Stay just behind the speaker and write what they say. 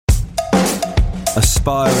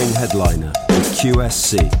aspiring headliner with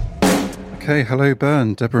QSC. Okay, hello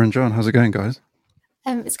Bern, Deborah and John. How's it going, guys?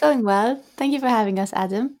 It's going well. Thank you for having us,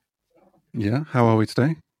 Adam. Yeah, how are we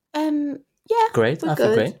today? Yeah, Great. we're I feel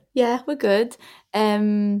good. great. Yeah, we're good.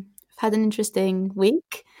 I've had an interesting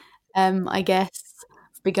week. I guess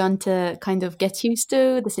we've begun to kind of get used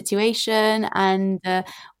to the situation, and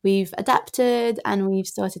we've adapted, and we've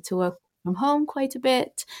started to work from home quite a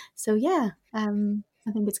bit. So yeah,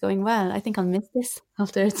 I think it's going well. I think I'll miss this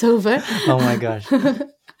after it's over. Oh my gosh.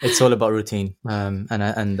 It's all about routine, and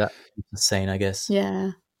that's insane, I guess.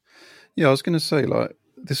 Yeah. Yeah, I was going to say, like,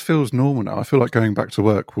 this feels normal now. I feel like going back to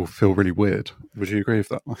work will feel really weird. Would you agree with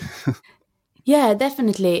that? Yeah,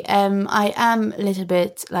 definitely. I am a little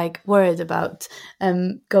bit like worried about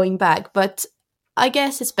going back, but I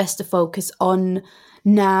guess it's best to focus on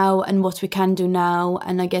now and what we can do now,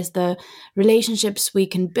 and I guess the relationships we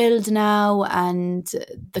can build now, and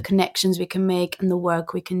the connections we can make, and the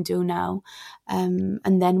work we can do now. And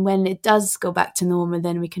then when it does go back to normal,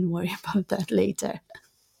 then we can worry about that later.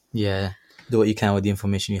 Yeah, do what you can with the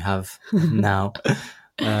information you have now.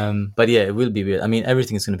 But yeah, it will be weird. I mean,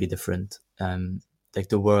 everything is going to be different. Like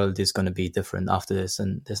the world is going to be different after this,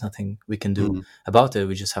 and there's nothing we can do about it.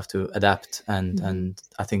 We just have to adapt, and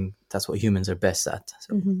I think that's what humans are best at.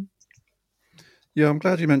 So. Mm-hmm. Yeah, I'm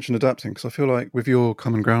glad you mentioned adapting, because I feel like with your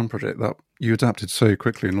Common Ground project, that you adapted so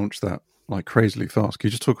quickly and launched that like crazily fast. Can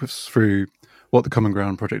you just talk us through what the Common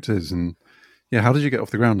Ground project is, and yeah, how did you get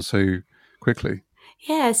off the ground so quickly?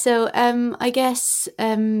 Yeah, so I guess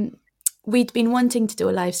we'd been wanting to do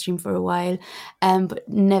a live stream for a while, but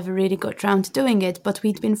never really got around to doing it. But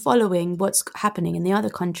we'd been following what's happening in the other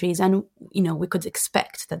countries, and we could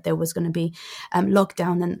expect that there was going to be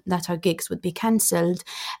lockdown and that our gigs would be cancelled.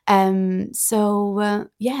 So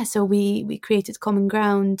we created Common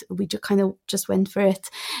Ground. We just went for it.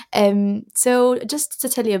 So just to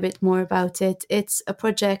tell you a bit more about it, it's a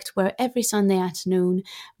project where every Sunday afternoon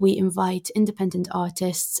we invite independent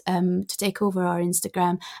artists to take over our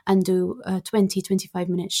Instagram and do a 20-25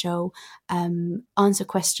 minute show, answer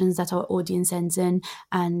questions that our audience sends in,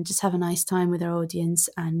 and just have a nice time with our audience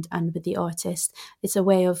and with the artist. It's a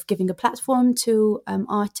way of giving a platform to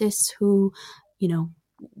artists who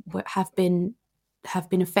have been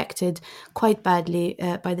affected quite badly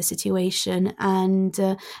by the situation, and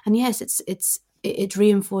yes, it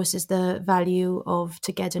reinforces the value of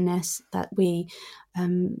togetherness that we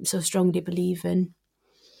so strongly believe in.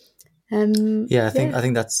 I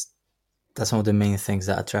think that's one of the main things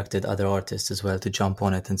that attracted other artists as well to jump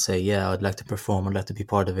on it and say, yeah, I'd like to perform, I'd like to be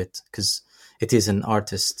part of it, because it is an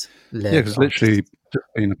artist-led. Yeah, because literally just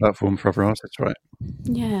being a platform for other artists, right?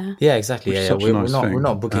 Yeah, exactly. Yeah, we're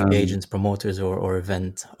not booking agents, promoters, or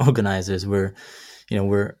event organizers. We're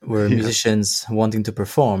musicians wanting to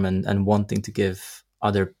perform and wanting to give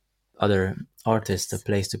other artists a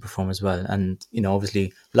place to perform as well. And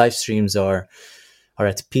obviously live streams are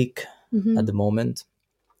at peak at the moment.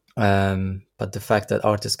 But the fact that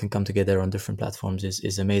artists can come together on different platforms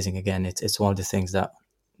is amazing. Again, it's one of the things that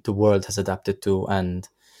the world has adapted to and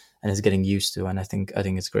is getting used to, and I think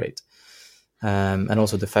it's great. And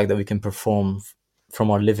also the fact that we can perform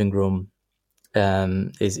from our living room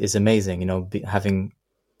is amazing. Having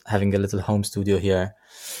a little home studio here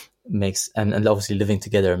makes, and obviously living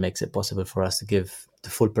together makes it possible for us to give the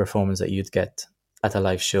full performance that you'd get at a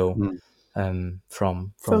live show. From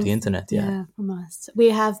the internet. From us.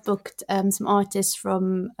 We have booked some artists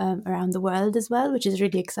from around the world as well, which is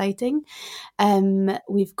really exciting.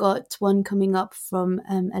 We've got one coming up from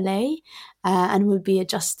LA, and we'll be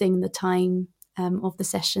adjusting the time of the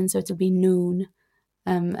session, so it'll be noon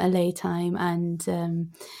LA time, and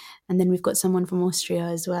then we've got someone from Austria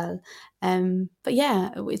as well. But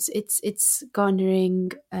yeah, it's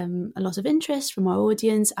garnering a lot of interest from our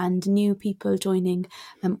audience and new people joining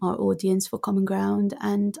our audience for Common Ground,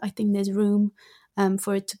 and I think there's room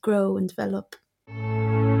for it to grow and develop.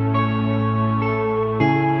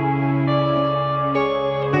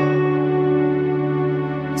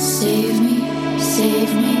 Save me,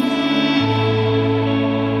 save me.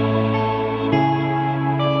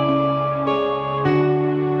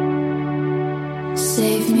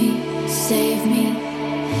 Save me,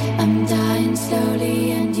 I'm dying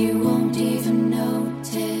slowly and you won't even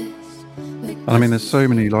notice. I mean, there's so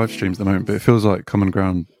many live streams at the moment, but it feels like Common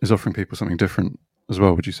Ground is offering people something different as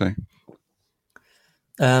well, would you say?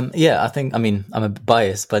 I think, I'm a bit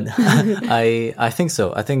biased, but I think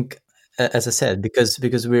so. I think, as I said, because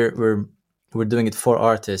we're doing it for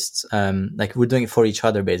artists, like we're doing it for each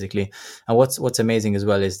other basically. And what's amazing as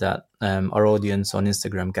well is that our audience on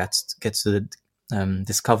Instagram gets to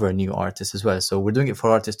discover new artists as well. So we're doing it for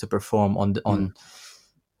artists to perform on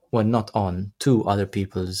not on, to other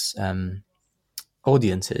people's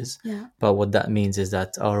audiences. Yeah. But what that means is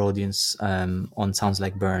that our audience on Sounds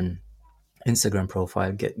Like Burn Instagram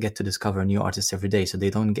profile get to discover new artists every day, so they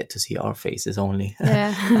don't get to see our faces only.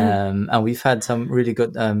 Yeah. And we've had some really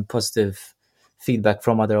good positive feedback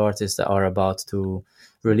from other artists that are about to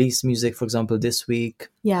release music, for example, this week,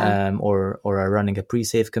 or are running a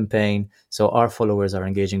pre-save campaign. So our followers are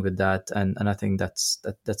engaging with that, and I think that's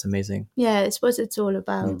amazing. Yeah, it's what it's all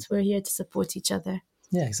about. We're here to support each other.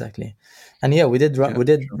 Yeah, exactly. And we did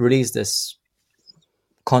release this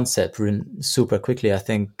concept super quickly. I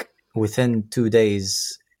think within 2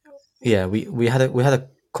 days, we had a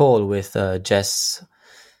call with Jess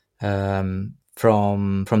from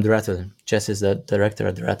the Rattle. Jess is the director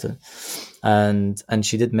at the Rattle, and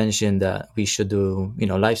she did mention that we should do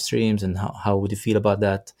live streams, and how would you feel about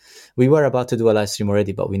that? We were about to do a live stream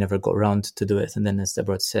already, but we never got around to do it. And then, as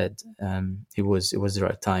Deborah said, it was the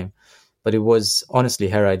right time. But it was honestly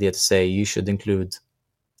her idea to say you should include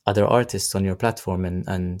other artists on your platform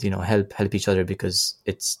and help each other, because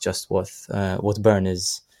it's just what Burn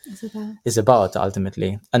is about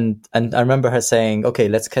ultimately. And I remember her saying, okay,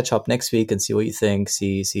 let's catch up next week and see what you think,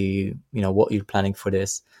 see what you're planning for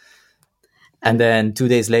this. And then 2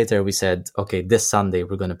 days later we said, okay, this Sunday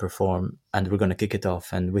we're going to perform and we're going to kick it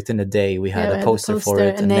off. And within a day we had a poster for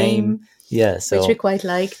it, a name. Yeah, so which we quite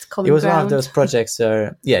liked. It was one of those projects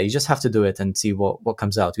where you just have to do it and see what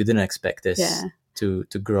comes out. We didn't expect this to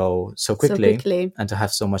grow so quickly and to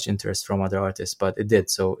have so much interest from other artists, but it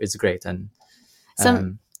did. So it's great. And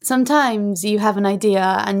sometimes you have an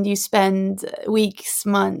idea and you spend weeks,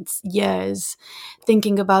 months, years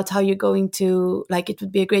thinking about how you're going to, it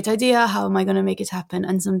would be a great idea. How am I going to make it happen?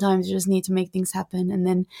 And sometimes you just need to make things happen, and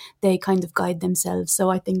then they kind of guide themselves. So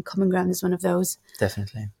I think Common Ground is one of those.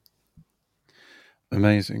 Definitely.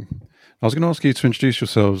 Amazing. I was going to ask you to introduce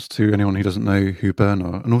yourselves to anyone who doesn't know who Burn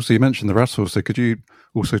are. And also you mentioned the Rattle, so could you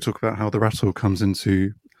also talk about how the Rattle comes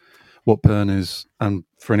into what Burn is, and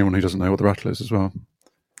for anyone who doesn't know what the Rattle is as well?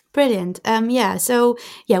 Brilliant. So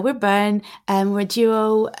we're Burn. We're a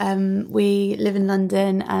duo. We live in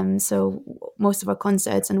London. So most of our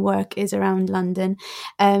concerts and work is around London.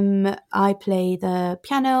 I play the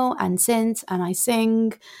piano and synth, and I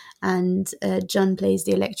sing. And John plays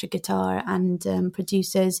the electric guitar and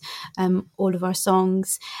produces all of our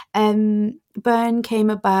songs. Burn came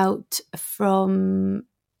about from,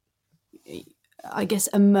 I guess,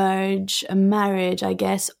 a marriage, I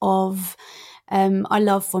guess, of our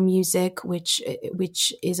love for music, which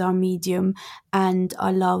is our medium, and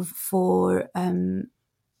our love for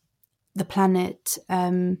the planet,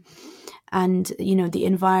 and the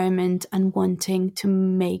environment, and wanting to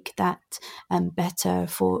make that better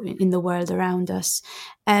in the world around us.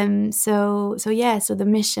 So the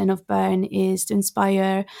mission of Burn is to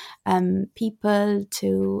inspire people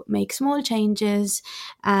to make small changes,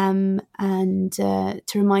 and to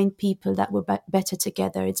remind people that we're better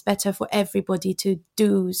together. It's better for everybody to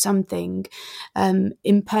do something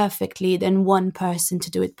imperfectly than one person to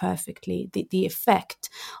do it perfectly. The effect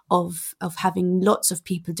of having lots of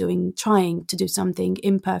people trying to do something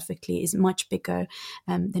imperfectly is much bigger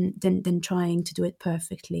than trying to do it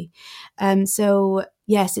perfectly. So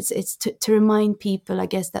yes, it's to remind people, I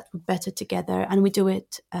guess, that we're better together, and we do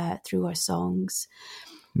it through our songs.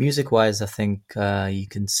 Music-wise, I think you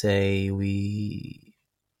can say we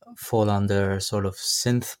fall under sort of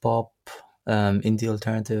synth pop, indie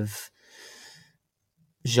alternative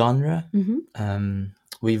genre. Mm-hmm.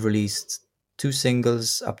 We've released 2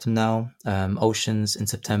 singles up to now, Oceans in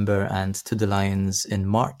September and To the Lions in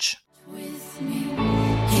March. With me,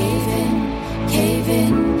 cave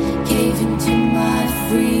in to my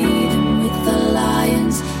freedom with the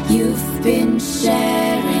lions you've been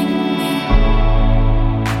sharing me.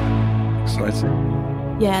 Exciting.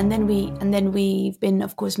 Yeah, and then we've been,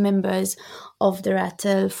 of course, members of the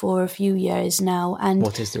Rattle for a few years now. And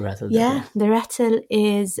what is the Rattle? Yeah, the Rattle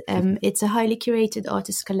is it's a highly curated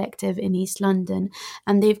artist collective in East London,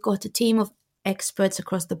 and they've got a team of experts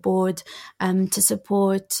across the board to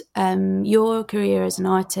support your career as an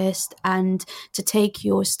artist, and to take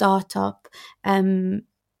your startup,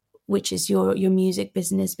 which is your music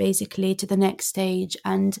business, basically, to the next stage.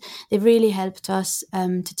 And they've really helped us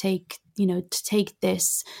to take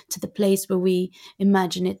this to the place where we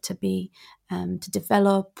imagine it to be, to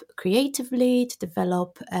develop creatively, to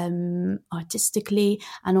develop artistically,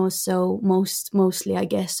 and also mostly, I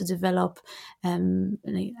guess, to develop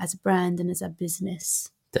as a brand and as a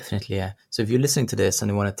business. Definitely, yeah. So if you're listening to this and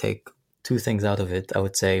you want to take 2 things out of it, I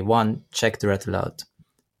would say 1, check the Rattle out.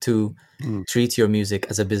 2, treat your music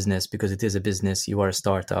as a business, because it is a business. You are a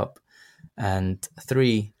startup. And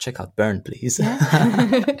 3, check out Burn, please.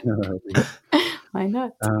 Why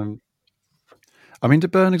not? I mean,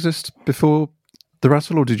 did Burn exist before the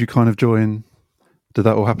Rattle, or did you kind of join? Did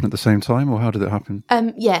that all happen at the same time, or how did it happen?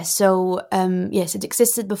 So yes, it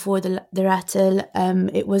existed before the Rattle.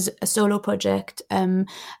 It was a solo project,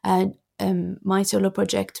 my solo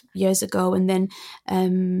project years ago, and then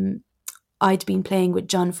I'd been playing with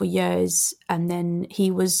John for years, and then he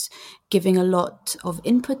was giving a lot of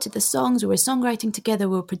input to the songs. We were songwriting together,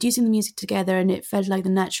 we were producing the music together, and it felt like the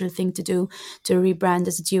natural thing to do, to rebrand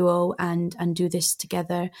as a duo and do this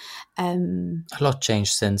together. A lot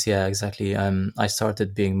changed since, yeah, exactly. I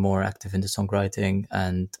started being more active in the songwriting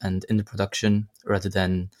and in the production rather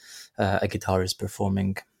than a guitarist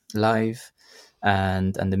performing live.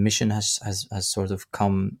 And the mission has sort of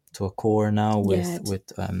come to a core now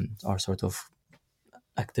with our sort of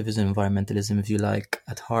activism, environmentalism, if you like,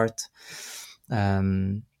 at heart,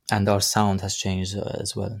 and our sound has changed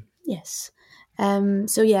as well. Yes.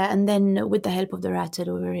 So yeah, and then with the help of the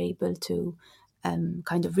Rattle, we were able to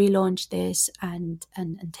kind of relaunch this and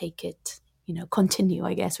take it, continue.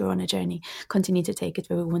 I guess we're on a journey, continue to take it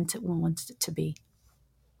where we wanted it to be.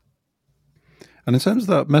 And in terms of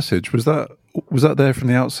that message, was that there from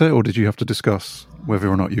the outset, or did you have to discuss whether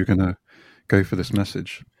or not you're going to go for this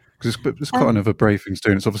message? Because it's kind of a brave thing to do,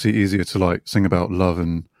 and it's obviously easier to like sing about love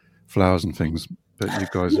and flowers and things, but you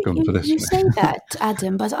guys have gone for this. You say that,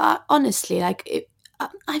 Adam, but honestly,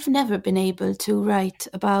 I've never been able to write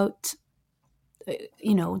about,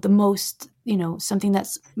 the most, something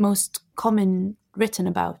that's most common written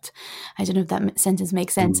about. I don't know if that sentence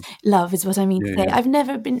makes sense. Love is what I mean to say. Yeah. I've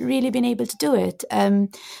never really been able to do it.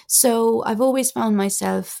 So I've always found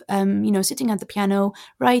myself, sitting at the piano,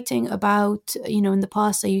 writing about, in the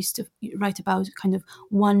past I used to write about kind of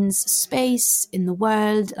one's space in the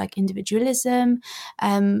world, like individualism.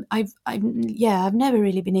 I've never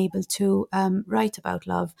really been able to write about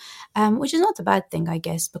love, which is not a bad thing, I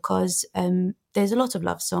guess, because there's a lot of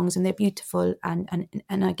love songs and they're beautiful, and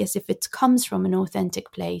I guess if it comes from an authentic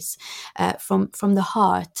place, from the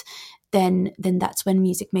heart, then that's when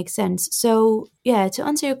music makes sense. So yeah, to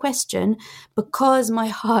answer your question, because my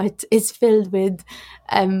heart is filled with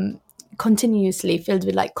continuously filled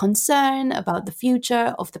with like concern about the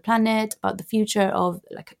future of the planet, about the future of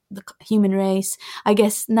like the human race, I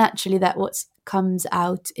guess naturally that what comes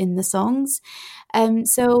out in the songs.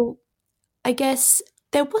 So I guess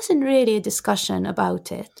there wasn't really a discussion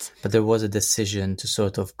about it. But there was a decision to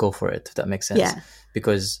sort of go for it, if that makes sense. Yeah.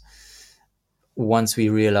 Because once we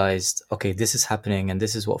realized, okay, this is happening and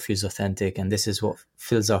this is what feels authentic and this is what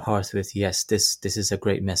fills our hearts with, yes, this is a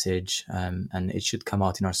great message, and it should come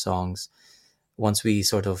out in our songs. Once we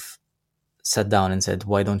sort of sat down and said,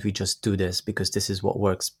 why don't we just do this? Because this is what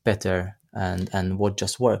works better and what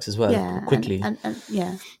just works as well, quickly, and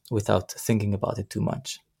without thinking about it too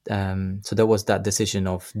much. So there was that decision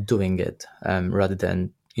of doing it, rather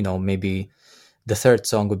than, maybe the third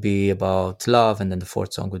song would be about love and then the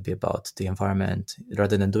fourth song would be about the environment.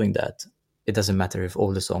 Rather than doing that, it doesn't matter if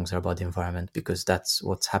all the songs are about the environment, because that's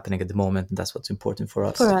what's happening at the moment and that's what's important for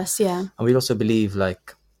us. For us, yeah. And we also believe I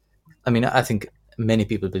think many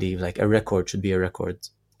people believe like a record should be a record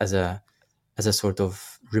as a sort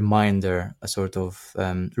of reminder, a sort of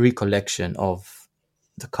recollection of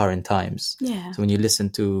the current times. Yeah. So when you listen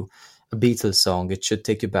to a Beatles song, it should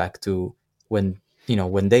take you back to when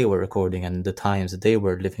they were recording and the times that they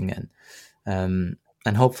were living in. And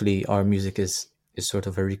hopefully our music is sort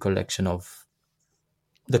of a recollection of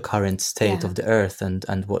the current state of the earth and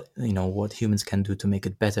what, what humans can do to make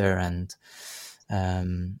it better. And I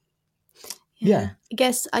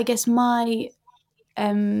guess my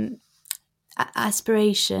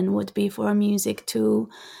aspiration would be for our music to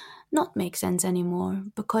not make sense anymore,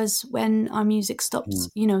 because when our music stops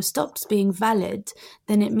being valid,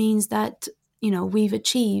 then it means that we've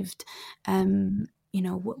achieved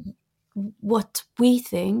what we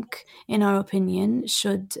think, in our opinion,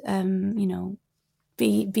 should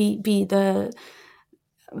be the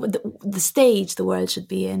stage the world should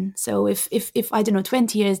be in. So if I don't know,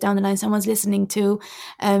 20 years down the line, someone's listening to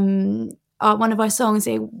one of our songs,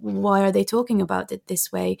 say, why are they talking about it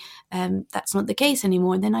this way? That's not the case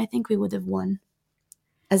anymore. Then I think we would have won.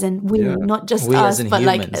 As in we, not just we us, humans. but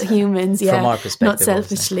like humans, From our perspective, not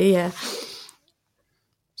selfishly,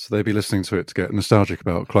 So they'd be listening to it to get nostalgic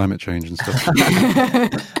about climate change and stuff.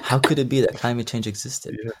 How could it be that climate change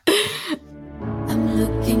existed? Yeah. I'm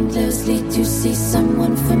looking closely to see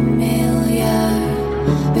someone familiar,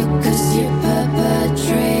 because you're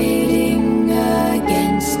perpetrating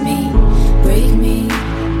against me. Break me,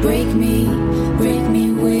 break me, break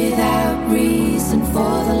me without reason,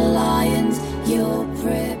 for the lion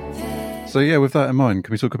So yeah, with that in mind,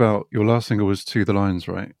 can we talk about your last single was To the Lions,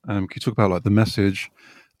 right? Can you talk about like the message,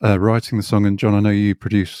 writing the song? And John, I know you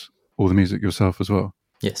produce all the music yourself as well.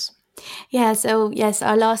 Yes. Yeah, so yes,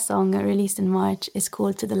 our last song released in March is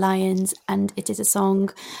called To the Lions, and it is a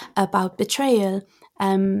song about betrayal.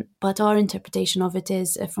 But our interpretation of it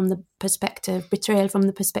is from the betrayal from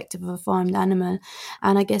the perspective of a farmed animal.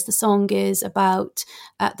 And I guess the song is about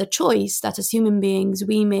the choice that as human beings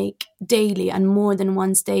we make daily and more than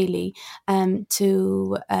once daily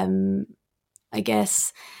to, I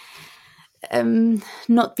guess,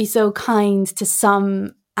 not be so kind to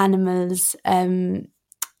some animals.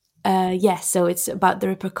 So it's about the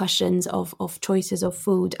repercussions of choices of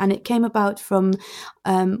food, and it came about from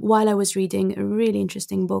while I was reading a really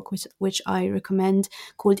interesting book which I recommend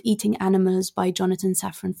called Eating Animals by Jonathan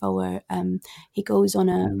Safran Foer. He goes on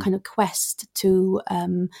a kind of quest to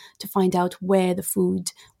find out where the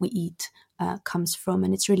food we eat comes from,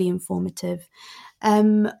 and it's really informative.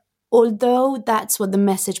 Although that's what the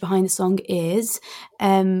message behind the song is,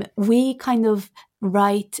 we kind of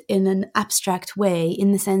write in an abstract way,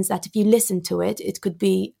 in the sense that if you listen to it, it could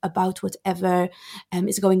be about whatever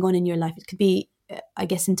is going on in your life. It could be, I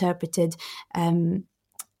guess, interpreted in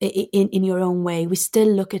your own way. We still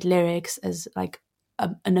look at lyrics as like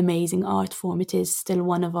an amazing art form. It is still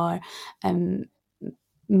one of our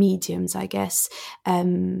mediums, I guess.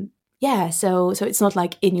 So it's not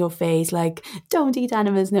like in your face, like don't eat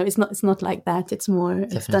animals. No, it's not like that. It's more,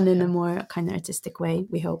 Definitely. It's done in a more kind of artistic way,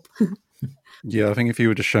 we hope. Yeah, I think if you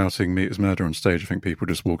were just shouting "meat is murder" on stage, I think people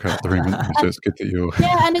just walk out the room. So it's good that you're.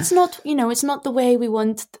 Yeah, and it's not, it's not the way we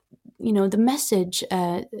want, the message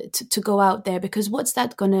to go out there, because what's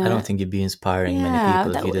that gonna? I don't think you'd be inspiring many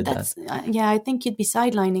people if you did that. I think you'd be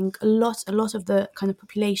sidelining a lot of the kind of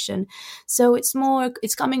population. So it's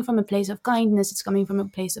coming from a place of kindness. It's coming from a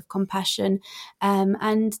place of compassion,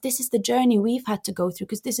 and this is the journey we've had to go through,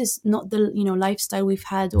 because this is not the lifestyle we've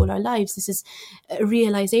had all our lives. This is a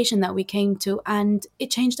realization that we came to, and it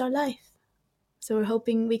changed our life. So we're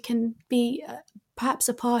hoping we can be perhaps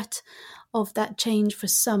a part of that change for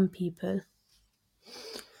some people.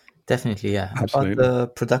 Definitely, yeah. Absolutely. About the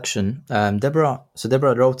production,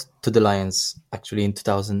 Deborah wrote To the Lions actually in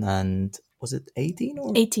 2000 and was it 18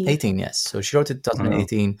 or 18? Yes. So she wrote it in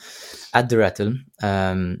 2018 at the Rattle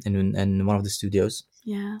in one of the studios.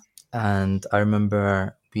 Yeah. And I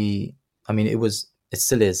remember it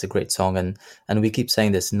still is a great song, and we keep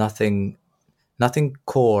saying this, nothing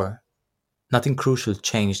crucial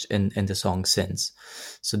changed in the song since.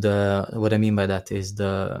 So what I mean by that is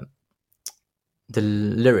the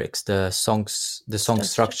lyrics, the song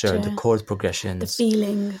structure, the chord progressions, the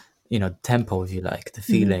feeling, tempo, if you like, the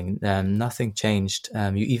feeling. Nothing changed.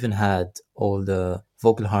 You even had all the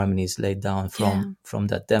vocal harmonies laid down from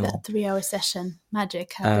that demo. That 3-hour session,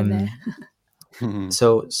 magic happened there.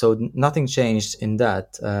 So nothing changed in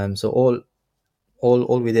that. So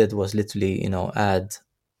all we did was literally, add.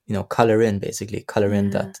 Color in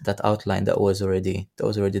that outline that was already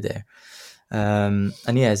there. And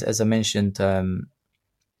yes, as I mentioned,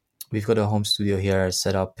 we've got a home studio here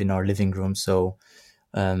set up in our living room. So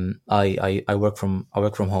I work from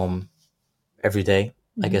home every day.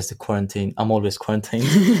 I guess the quarantine, I'm always quarantined.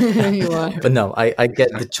 You are. But no, I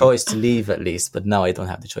get the choice to leave at least, but now I don't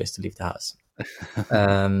have the choice to leave the house.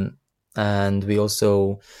 And we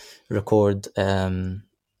also record.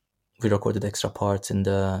 We recorded extra parts in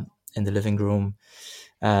the living room,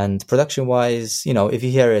 and production wise, if you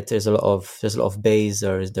hear it, there's a lot of bass,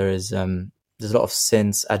 there's a lot of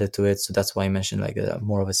synths added to it. So that's why I mentioned like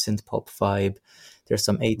more of a synth pop vibe. There's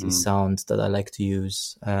some 80s sound that I like to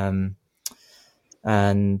use, and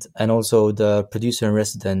also the producer in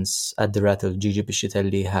residence at the Rattle, Gigi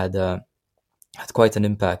Piscitelli, had quite an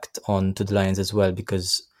impact on To the Lions as well,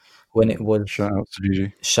 because when it was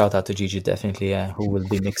shout out to Gigi, definitely, yeah, who will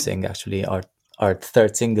be mixing actually our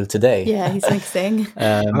third single today. Yeah, he's mixing.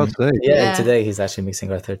 Today he's actually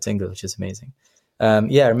mixing our third single, which is amazing. I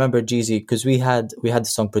remember Gigi, because we had the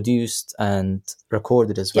song produced and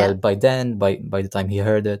recorded as well. By then, by the time he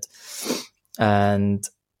heard it, and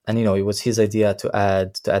it was his idea to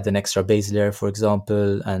add an extra bass layer, for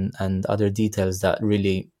example, and other details that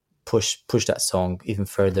really push that song even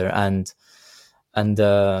further, and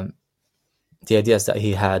the ideas that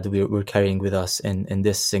he had, we're carrying with us in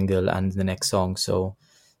this single and the next song. So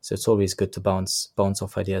it's always good to bounce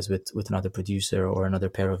off ideas with another producer or another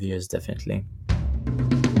pair of ears, definitely.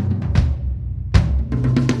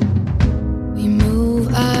 We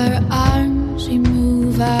move our arms, we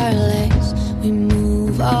move our legs, we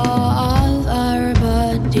move all of our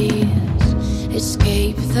bodies,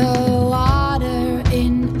 escape the water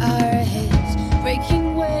in our heads,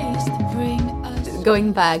 breaking waves to breathe.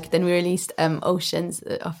 going back, then we released Oceans,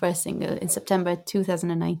 our first single, in September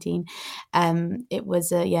 2019. It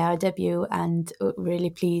was our debut, and really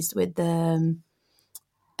pleased with the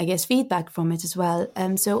feedback from it as well.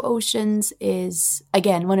 So Oceans is,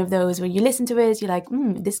 again, one of those where you listen to it, you're like,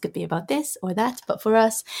 this could be about this or that. But for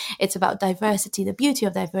us, it's about diversity, the beauty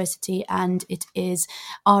of diversity, and it is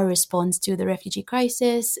our response to the refugee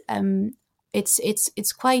crisis.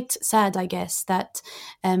 It's quite sad, I guess, that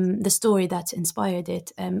the story that inspired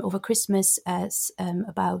it over Christmas, as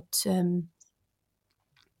about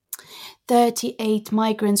 38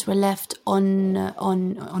 migrants were left on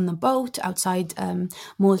the boat outside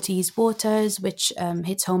Maltese waters, which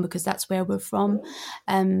hits home because that's where we're from.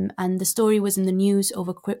 And the story was in the news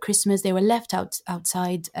over Christmas. They were left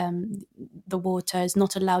outside the waters,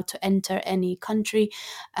 not allowed to enter any country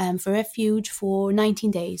for refuge for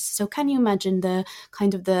 19 days. So can you imagine the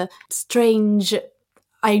kind of the strange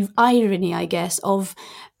irony, I guess, of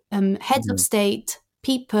heads of state,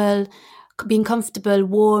 people being comfortable,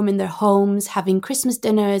 warm in their homes, having Christmas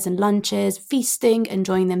dinners and lunches, feasting,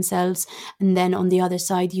 enjoying themselves. And then on the other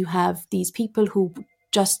side, you have these people who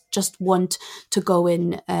just want to go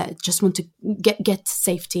in, just want to get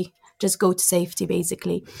safety, just go to safety,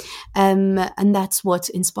 basically. And that's what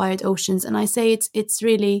inspired Oceans. And I say it's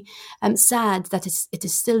really sad that it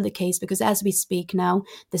is still the case, because as we speak now,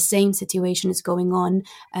 the same situation is going on.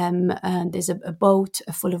 There's a boat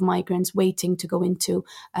full of migrants waiting to go into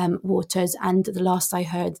waters. And the last I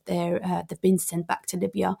heard, they've been sent back to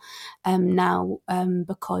Libya now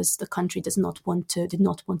because the country did not want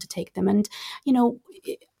to take them. And,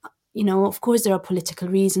 of course, there are political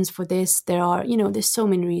reasons for this. There are, there's so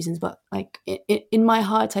many reasons. But like in my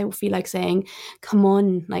heart, I feel like saying, come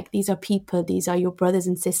on, like these are people, these are your brothers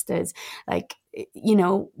and sisters. Like, I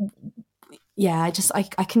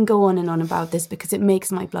can go on and on about this because it makes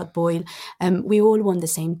my blood boil. We all want the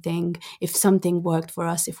same thing. If something worked for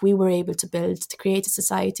us, if we were able to create a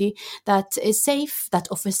society that is safe, that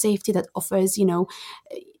offers safety, that offers,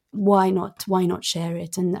 why not share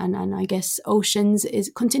it? And I guess Oceans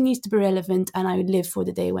continues to be relevant, and I would live for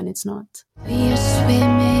the day when it's not. We are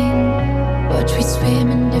swimming, but we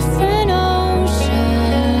swim in different oceans.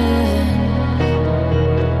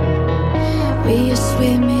 We are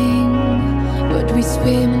swimming, but we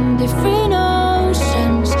swim in different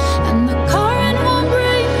oceans, and the current won't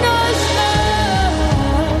bring us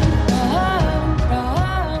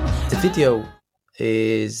down. The video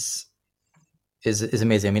is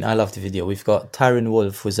amazing. I mean, I love the video. We've got Tyrone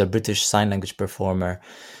Wolf, who's a British Sign Language performer,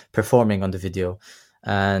 performing on the video.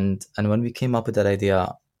 And when we came up with that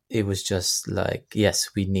idea, it was just like, yes,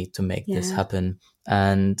 we need to make this happen.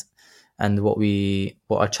 And what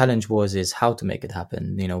our challenge is how to make it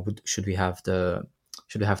happen. Should we have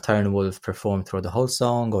Tyrone Wolf perform through the whole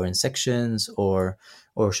song, or in sections, or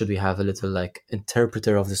should we have a little like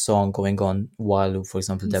interpreter of the song going on while, for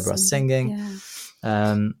example, Deborah's singing?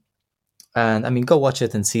 Yeah. And I mean, go watch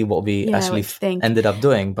it and see what we actually ended up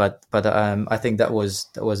doing. But I think that was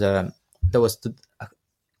a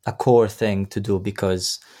core thing to do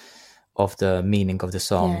because of the meaning of the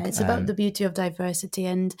song. Yeah, it's about the beauty of diversity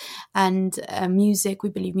and music. We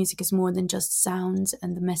believe music is more than just sounds,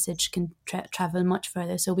 and the message can travel much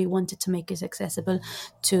further. So we wanted to make it accessible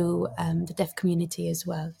to the deaf community as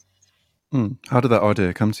well. How did that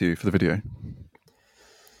idea come to you for the video?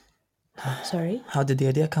 Sorry? How did the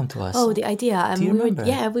idea come to us? Oh, the idea. Do you remember?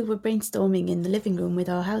 We were brainstorming in the living room with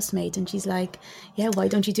our housemate, and she's like, yeah, why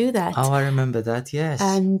don't you do that? Oh, I remember that, yes.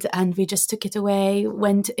 And we just took it away,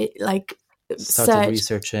 started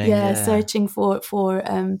researching. Searching for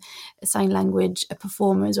sign language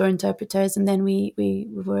performers or interpreters. And then we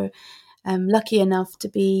were lucky enough to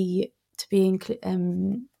be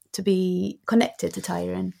connected to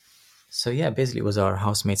Tyrone. So yeah, basically it was our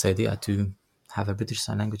housemate's idea to have a British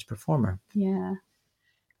Sign Language performer. Yeah.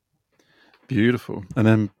 Beautiful. And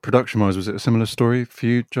then production-wise, was it a similar story for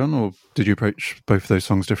you, John, or did you approach both of those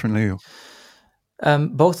songs differently? Or?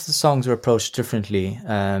 Both the songs were approached differently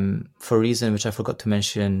for a reason which I forgot to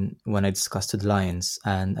mention when I discussed To the Lions.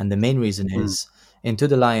 And the main reason is, in To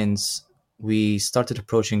the Lions, we started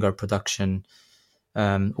approaching our production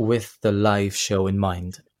with the live show in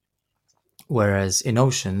mind. Whereas in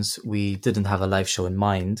Oceans, we didn't have a live show in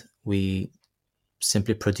mind. We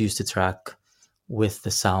simply produced the track with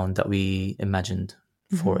the sound that we imagined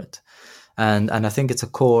for it. And I think it's a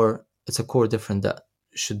core difference that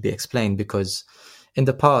should be explained, because in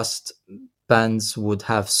the past, bands would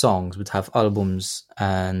have songs, would have albums,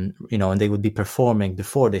 and they would be performing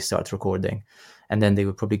before they start recording, and then they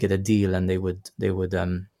would probably get a deal, and they would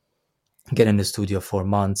get in the studio for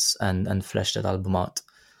months and flesh that album out.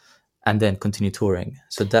 and then continue touring.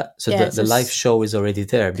 So the live show is already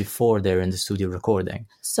there before they're in the studio recording.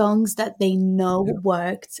 Songs that they know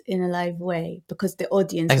worked in a live way because the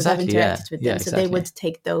audience would have interacted with them. So they would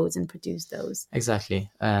take those and produce those. Exactly.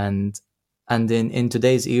 And in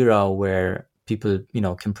today's era where people,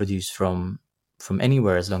 can produce from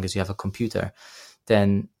anywhere as long as you have a computer,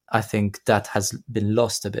 then I think that has been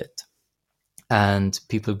lost a bit. And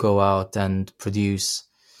people go out and produce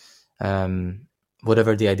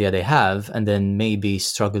whatever the idea they have, and then maybe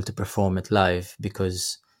struggle to perform it live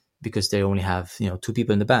because they only have 2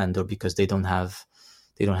 people in the band, or because they don't have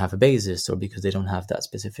a bassist, or because they don't have that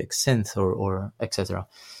specific synth or etc.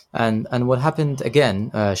 And what happened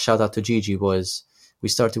again, shout out to Gigi, was we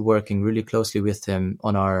started working really closely with him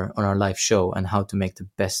on our live show and how to make the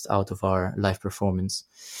best out of our live performance.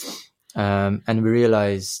 And we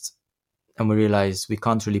realized we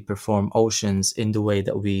can't really perform Oceans in the way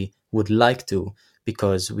that we would like to,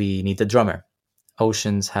 because we need a drummer.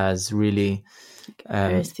 Oceans has really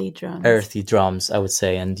earthy drums, I would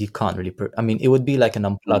say, and you can't really it would be like an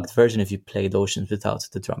unplugged version if you played Oceans without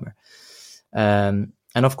the drummer.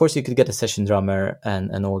 And of course you could get a session drummer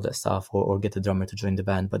and all that stuff, or get a drummer to join the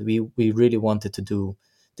band, but we really wanted to do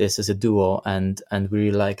this as a duo, and we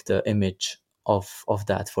really like the image of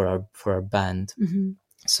that for our band. Mm-hmm.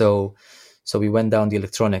 So we went down the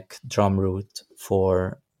electronic drum route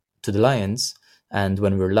to the Lions, and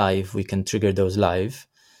when we're live, we can trigger those live,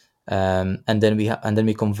 and then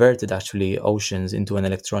we converted actually Oceans into an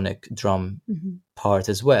electronic drum part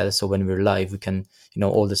as well. So when we're live, we can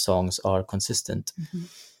all the songs are consistent. Mm-hmm.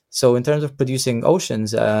 So in terms of producing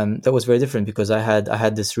Oceans, that was very different, because I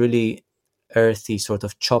had this really earthy sort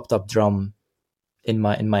of chopped up drum in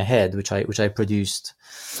my head, which I produced,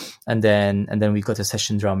 and then we got a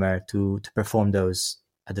session drummer to perform those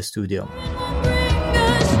at the studio.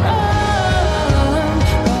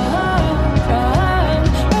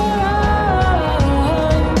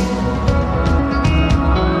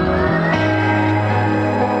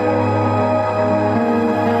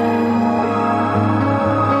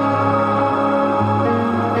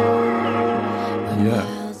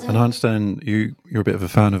 And I understand you're a bit of a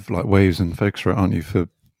fan of like Waves and Focusrite, aren't you, for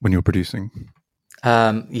when you're producing?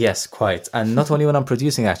 Yes, quite. And not only when I'm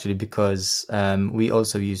producing, actually, because we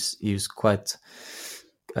also use quite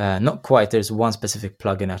not quite. There's one specific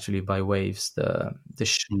plugin actually by Waves, the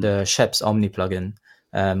Sheps Omni plugin.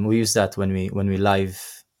 We use that when we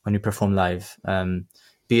perform live,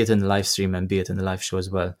 be it in the live stream and be it in the live show as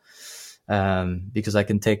well, because I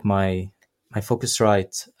can take my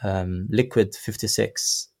Focusrite Liquid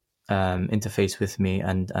 56 interface with me,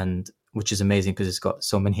 and which is amazing because it's got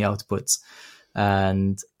so many outputs,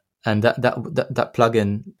 and that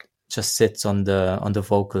plugin just sits on the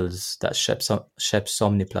vocals. That Sheps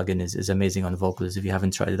Omni plugin is amazing on vocals. If you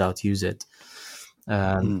haven't tried it out, use it.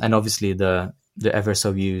 And obviously the ever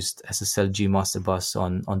so used SSL-G master bus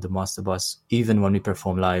on the master bus, even when we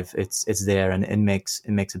perform live, it's there, and it makes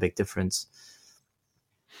a big difference.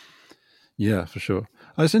 Yeah, for sure.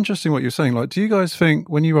 It's interesting what you're saying. Like, do you guys think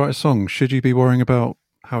when you write a song, should you be worrying about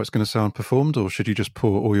how it's going to sound performed, or should you just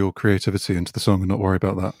pour all your creativity into the song and not worry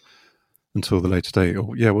about that until the later date? Or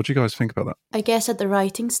what do you guys think about that? I guess at the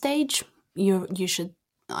writing stage, you should,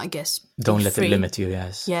 I guess, don't let it limit you.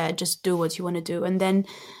 Yes. Yeah, just do what you want to do, and then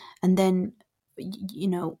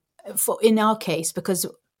in our case, because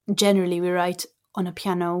generally we write on a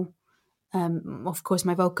piano. Of course,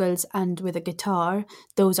 my vocals, and with a guitar,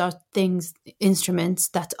 those are instruments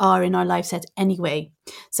that are in our live set anyway.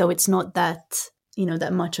 So it's not that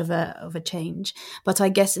that much of a change. But I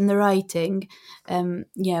guess in the writing,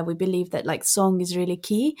 we believe that like song is really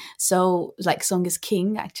key. So like song is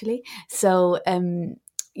king actually. So when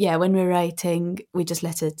we're writing, we just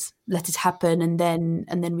let it happen, and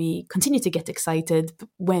then we continue to get excited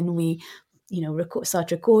when we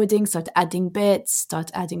start recording, start adding bits,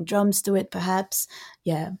 start adding drums to it, perhaps.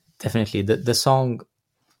 Yeah, definitely. The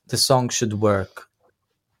song should work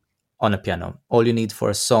on a piano. All you need for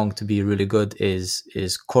a song to be really good is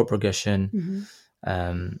chord progression,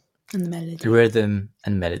 and melody, rhythm,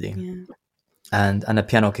 and melody. Yeah. And a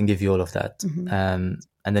piano can give you all of that. Mm-hmm.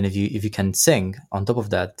 And then if you can sing on top of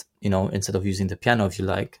that, instead of using the piano, if you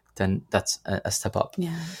like, then that's a step up.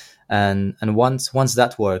 Yeah. And once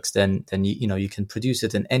that works, then you can produce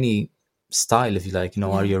it in any style if you like.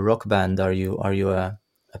 Are you a rock band? Are you a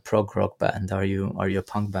prog rock band? Are you a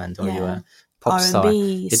punk band? Are you a pop star?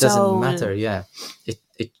 It doesn't matter. Yeah,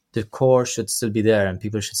 the core should still be there, and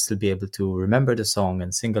people should still be able to remember the song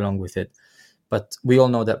and sing along with it. But we all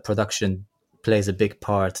know that production plays a big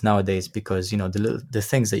part nowadays, because the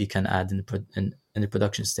things that you can add in the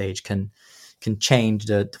production stage can change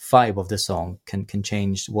the vibe of the song, can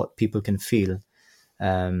change what people can feel.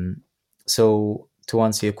 So to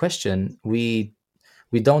answer your question, we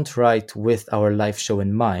don't write with our live show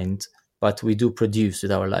in mind, but we do produce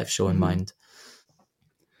with our live show in mind.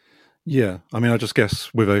 Yeah, I mean, I just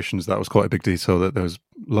guess with Oceans that was quite a big detail, that there was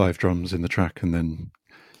live drums in the track and then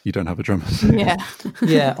you don't have a drummer.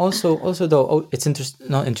 Yeah. Also though, it's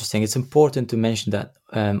not interesting. It's important to mention that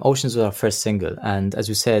Oceans was our first single, and as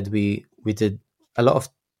you said, we did a lot of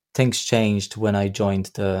things changed when I joined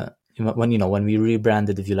when we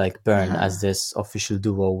rebranded, if you like, Burn as this official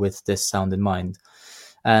duo with this sound in mind,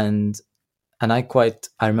 and I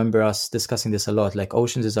remember us discussing this a lot. Like,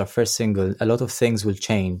 Oceans is our first single. A lot of things will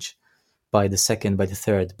change by the second, by the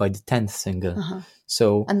third, by the 10th single.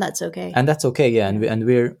 So, and that's okay. Yeah. And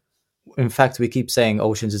we're, in fact, we keep saying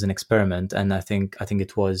Oceans is an experiment, and I think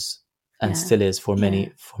it was and still is for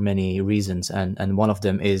many reasons. And one of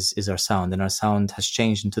them is our sound, and our sound has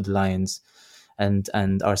changed into the Lions, and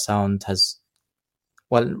our sound has,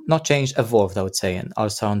 well, not changed, evolved, I would say. And our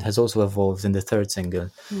sound has also evolved in the third single.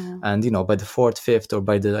 Yeah. And, by the fourth, fifth, or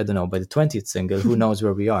by the 20th single, who knows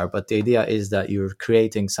where we are. But the idea is that you're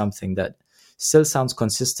creating something that still sounds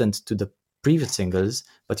consistent to the previous singles,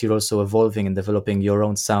 but you're also evolving and developing your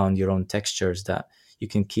own sound, your own textures that you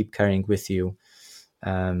can keep carrying with you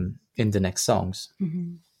in the next songs.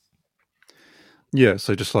 Yeah,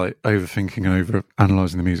 so just like overthinking and over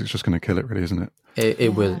analysing the music is just going to kill it, really, isn't it?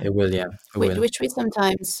 It will, yeah. Which we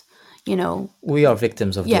sometimes, we are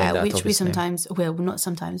victims of doing that, which obviously. We sometimes, well, not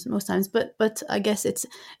sometimes, most times, but I guess it's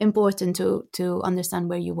important to understand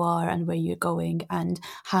where you are and where you're going, and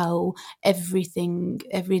how every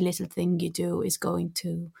little thing you do is going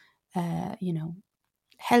to,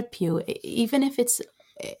 help you, even if it's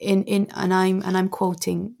and I'm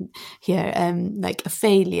quoting here, like a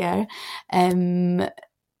failure.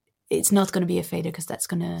 It's not going to be a failure, because that's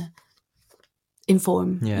going to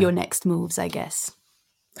inform your next moves, I guess.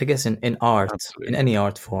 I guess in art, Absolutely. In any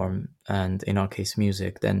art form, and in our case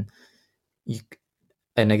music, then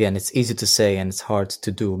and again, it's easy to say and it's hard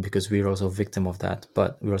to do, because we're also a victim of that.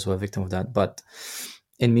 But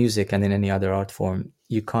in music and in any other art form,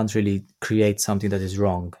 you can't really create something that is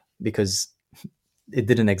wrong, because it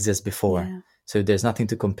didn't exist before. Yeah. So there's nothing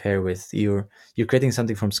to compare with. You're creating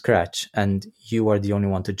something from scratch, and you are the only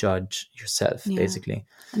one to judge yourself, basically.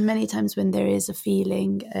 And many times when there is a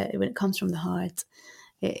feeling, when it comes from the heart,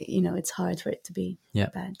 it's hard for it to be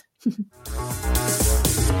bad.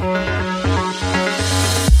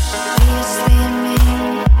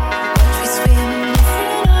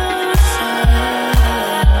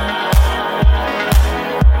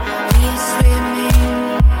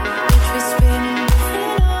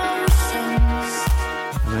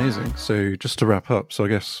 Amazing. So just to wrap up, so I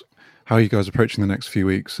guess, how are you guys approaching the next few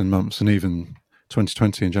weeks and months, and even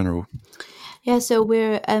 2020 in general? Yeah, so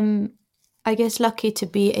we're, I guess, lucky to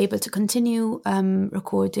be able to continue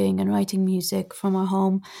recording and writing music from our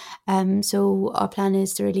home. So our plan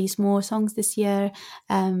is to release more songs this year.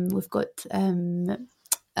 We've got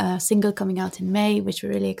a single coming out in May, which we're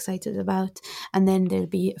really excited about. And then there'll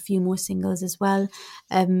be a few more singles as well.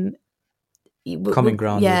 Common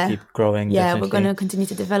Ground will keep growing. Yeah, definitely. We're going to continue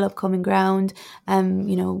to develop Common Ground,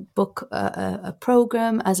 book a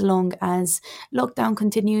program as long as lockdown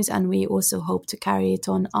continues, and we also hope to carry it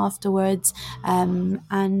on afterwards.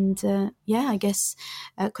 I guess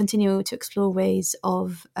continue to explore ways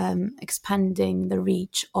of expanding the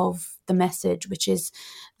reach of the message, which has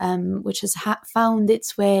found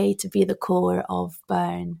its way to be the core of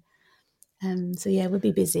Burn. We'll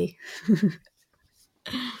be busy.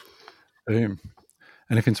 Boom.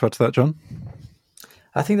 Anything to add to that, John?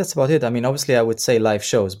 I think that's about it. I mean, obviously, I would say live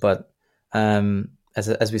shows, but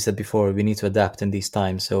as we said before, we need to adapt in these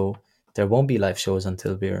times. So there won't be live shows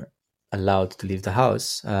until we're allowed to leave the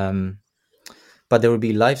house. But there will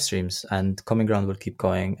be live streams, and Common Ground will keep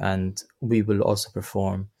going, and we will also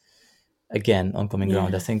perform again on Common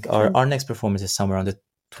Ground. I think our next performance is somewhere on the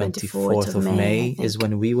 24th of May is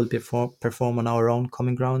when we will perform on our own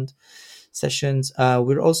Common Ground sessions.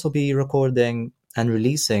 We'll also be recording and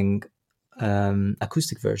releasing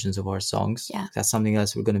acoustic versions of our songs. That's something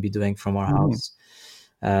else we're going to be doing from our house,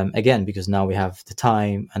 again, because now we have the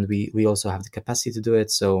time, and we also have the capacity to do it,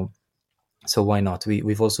 so why not?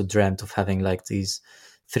 We've also dreamt of having like these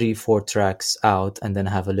 3-4 tracks out, and then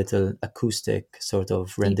have a little acoustic sort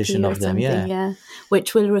of rendition of them,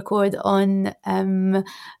 which we'll record on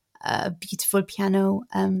a beautiful piano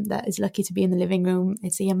that is lucky to be in the living room.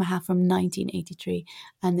 It's a Yamaha from 1983,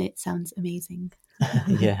 and it sounds amazing.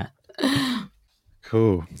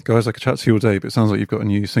 Cool. Guys, I could chat to you all day, but it sounds like you've got a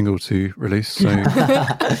new single to release. So I'm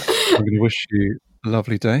going to wish you a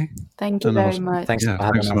lovely day. Thank you very much. Thanks for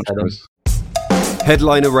having us, so much, Adam. guys.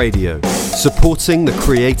 Headliner Radio, supporting the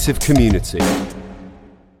creative community.